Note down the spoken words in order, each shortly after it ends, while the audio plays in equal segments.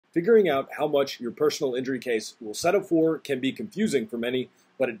Figuring out how much your personal injury case will settle for can be confusing for many,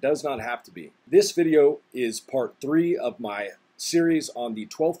 but it does not have to be. This video is part 3 of my series on the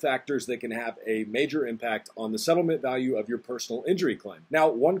 12 factors that can have a major impact on the settlement value of your personal injury claim. Now,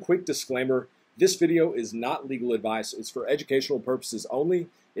 one quick disclaimer, this video is not legal advice. It's for educational purposes only.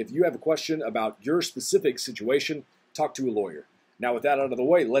 If you have a question about your specific situation, talk to a lawyer. Now, with that out of the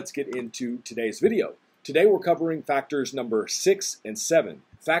way, let's get into today's video. Today, we're covering factors number 6 and 7.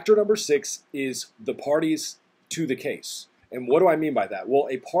 Factor number 6 is the parties to the case. And what do I mean by that? Well,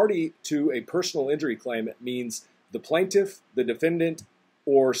 a party to a personal injury claim means the plaintiff, the defendant,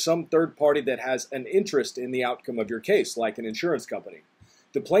 or some third party that has an interest in the outcome of your case, like an insurance company.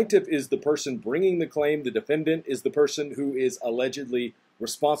 The plaintiff is the person bringing the claim. The defendant is the person who is allegedly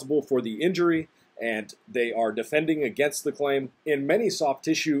responsible for the injury, and they are defending against the claim. In many soft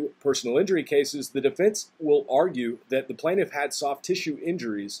tissue personal injury cases, the defense will argue that the plaintiff had soft tissue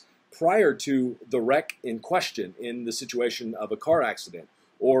injuries prior to the wreck in question in the situation of a car accident,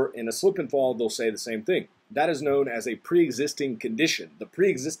 or in a slip and fall, they'll say the same thing. That is known as a pre-existing condition, the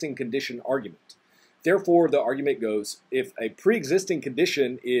pre-existing condition argument. Therefore, the argument goes, if a pre-existing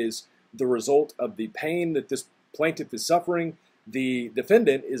condition is the result of the pain that this plaintiff is suffering, the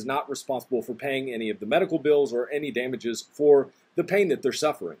defendant is not responsible for paying any of the medical bills or any damages for the pain that they're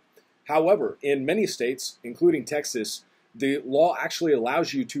suffering. However, in many states, including Texas, the law actually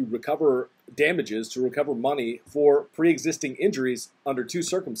allows you to recover damages, to recover money for pre-existing injuries under 2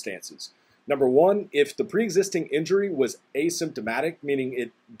 circumstances. Number 1, if the pre-existing injury was asymptomatic, meaning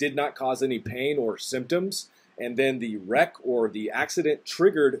it did not cause any pain or symptoms, and then the wreck or the accident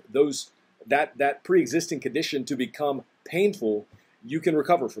triggered that pre-existing condition to become painful, you can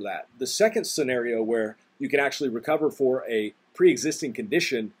recover for that. The second scenario where you can actually recover for a pre-existing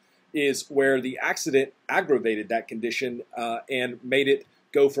condition is where the accident aggravated that condition and made it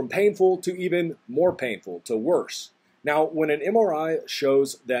go from painful to even more painful, to worse. Now, when an MRI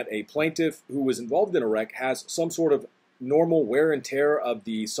shows that a plaintiff who was involved in a wreck has some sort of normal wear and tear of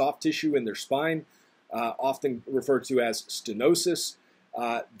the soft tissue in their spine, often referred to as stenosis,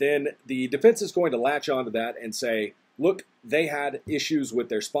 then the defense is going to latch onto that and say, look, they had issues with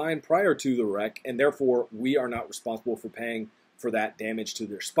their spine prior to the wreck, and therefore we are not responsible for paying for that damage to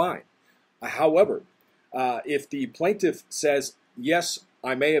their spine. However, if the plaintiff says, yes,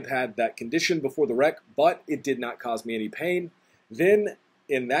 I may have had that condition before the wreck, but it did not cause me any pain, then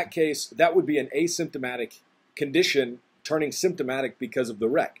in that case, that would be an asymptomatic condition turning symptomatic because of the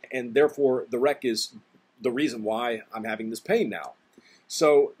wreck, and therefore the wreck is the reason why I'm having this pain now.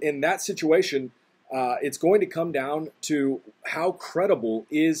 So in that situation, it's going to come down to how credible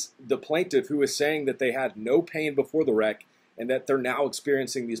is the plaintiff who is saying that they had no pain before the wreck and that they're now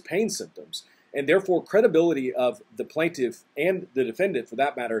experiencing these pain symptoms. And therefore, credibility of the plaintiff and the defendant, for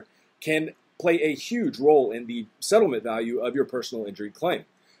that matter, can play a huge role in the settlement value of your personal injury claim.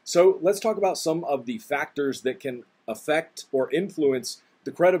 So let's talk about some of the factors that can affect or influence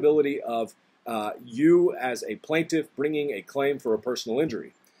the credibility of you as a plaintiff bringing a claim for a personal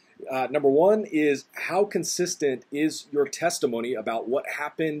injury. Number 1 is how consistent is your testimony about what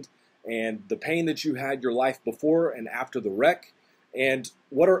happened and the pain that you had your life before and after the wreck, and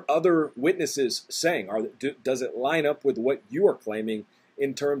what are other witnesses saying? Does it line up with what you are claiming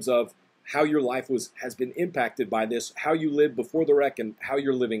in terms of how your life has been impacted by this, how you lived before the wreck and how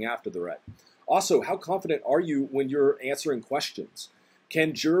you're living after the wreck? Also, how confident are you when you're answering questions?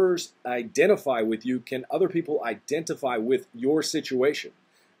 Can jurors identify with you? Can other people identify with your situation?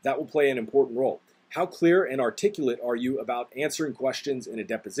 That will play an important role. How clear and articulate are you about answering questions in a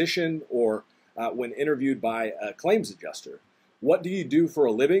deposition or when interviewed by a claims adjuster? What do you do for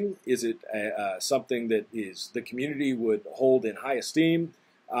a living? Is it something that the community would hold in high esteem?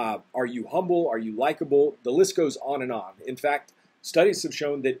 Are you humble? Are you likable? The list goes on and on. In fact, studies have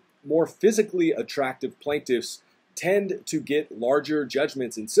shown that more physically attractive plaintiffs tend to get larger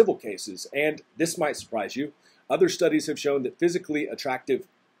judgments in civil cases. And this might surprise you. Other studies have shown that physically attractive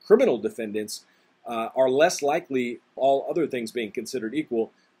criminal defendants are less likely, all other things being considered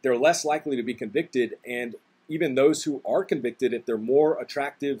equal, they're less likely to be convicted, and even those who are convicted, if they're more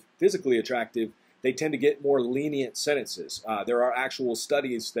attractive, physically attractive, they tend to get more lenient sentences. There are actual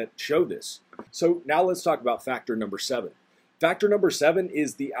studies that show this. So now let's talk about factor number 7. Factor number 7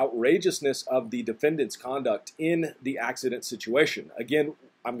 is the outrageousness of the defendant's conduct in the accident situation. Again,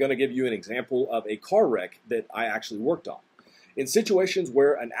 I'm going to give you an example of a car wreck that I actually worked on. In situations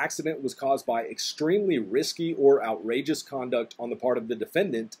where an accident was caused by extremely risky or outrageous conduct on the part of the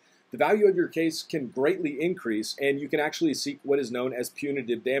defendant, the value of your case can greatly increase, and you can actually seek what is known as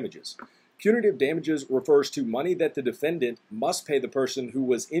punitive damages. Punitive damages refers to money that the defendant must pay the person who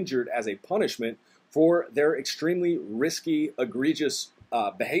was injured as a punishment for their extremely risky, egregious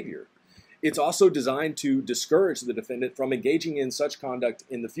behavior. It's also designed to discourage the defendant from engaging in such conduct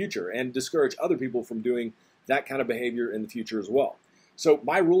in the future and discourage other people from doing that kind of behavior in the future as well. So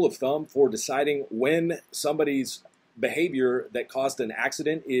my rule of thumb for deciding when somebody's behavior that caused an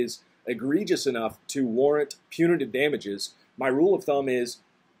accident is egregious enough to warrant punitive damages, my rule of thumb is,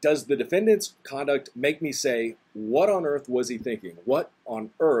 does the defendant's conduct make me say, what on earth was he thinking? What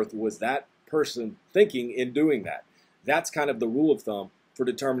on earth was that person thinking in doing that? That's kind of the rule of thumb for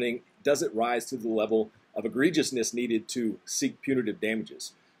determining, does it rise to the level of egregiousness needed to seek punitive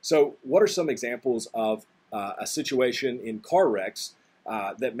damages? So what are some examples of a situation in car wrecks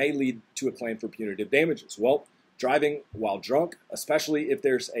that may lead to a claim for punitive damages? Well, driving while drunk, especially if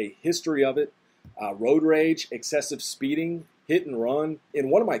there's a history of it, road rage, excessive speeding, hit and run. In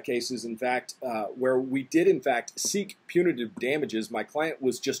one of my cases, in fact, where we did in fact seek punitive damages, my client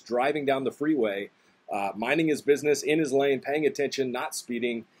was just driving down the freeway, minding his business in his lane, paying attention, not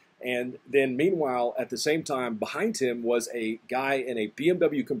speeding. And then meanwhile, at the same time, behind him was a guy in a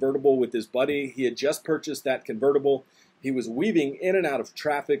BMW convertible with his buddy. He had just purchased that convertible. He was weaving in and out of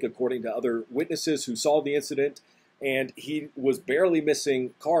traffic, according to other witnesses who saw the incident, and he was barely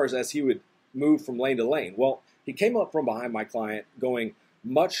missing cars as he would move from lane to lane. Well, he came up from behind my client going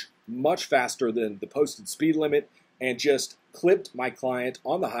much, much faster than the posted speed limit and just clipped my client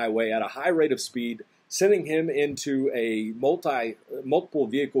on the highway at a high rate of speed, sending him into a multiple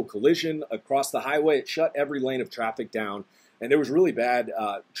vehicle collision across the highway. It shut every lane of traffic down, and there was really bad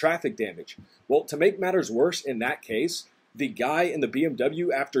traffic damage. Well, to make matters worse in that case, the guy in the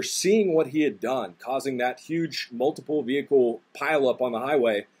BMW, after seeing what he had done, causing that huge multiple vehicle pileup on the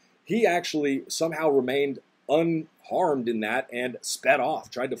highway, he actually somehow remained unharmed in that and sped off,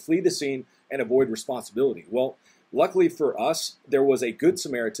 tried to flee the scene and avoid responsibility. Well, luckily for us, there was a good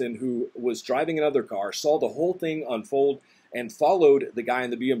Samaritan who was driving another car, saw the whole thing unfold, and followed the guy in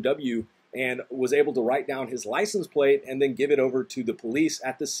the BMW and was able to write down his license plate and then give it over to the police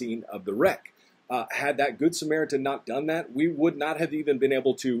at the scene of the wreck. Had that good Samaritan not done that, we would not have even been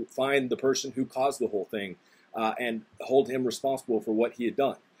able to find the person who caused the whole thing and hold him responsible for what he had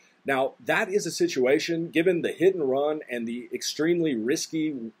done. Now, that is a situation, given the hit and run and the extremely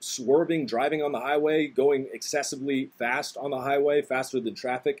risky swerving, driving on the highway, going excessively fast on the highway, faster than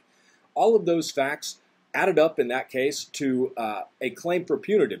traffic. All of those facts added up in that case to a claim for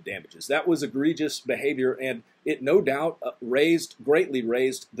punitive damages. That was egregious behavior, and it no doubt greatly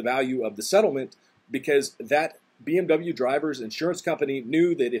raised the value of the settlement, because that BMW driver's insurance company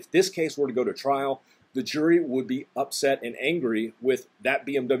knew that if this case were to go to trial, the jury would be upset and angry with that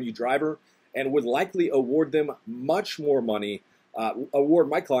BMW driver and would likely award them much more money, award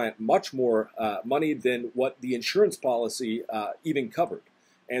my client much more money than what the insurance policy even covered.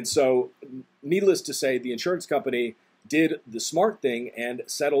 And so, needless to say, the insurance company did the smart thing and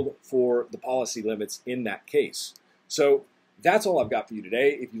settled for the policy limits in that case. So that's all I've got for you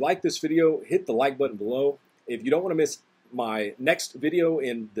today. If you like this video, hit the like button below. If you don't want to miss my next video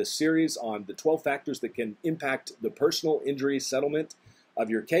in the series on the 12 factors that can impact the personal injury settlement of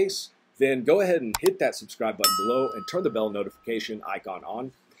your case, then go ahead and hit that subscribe button below and turn the bell notification icon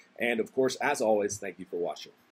on. And of course, as always, thank you for watching.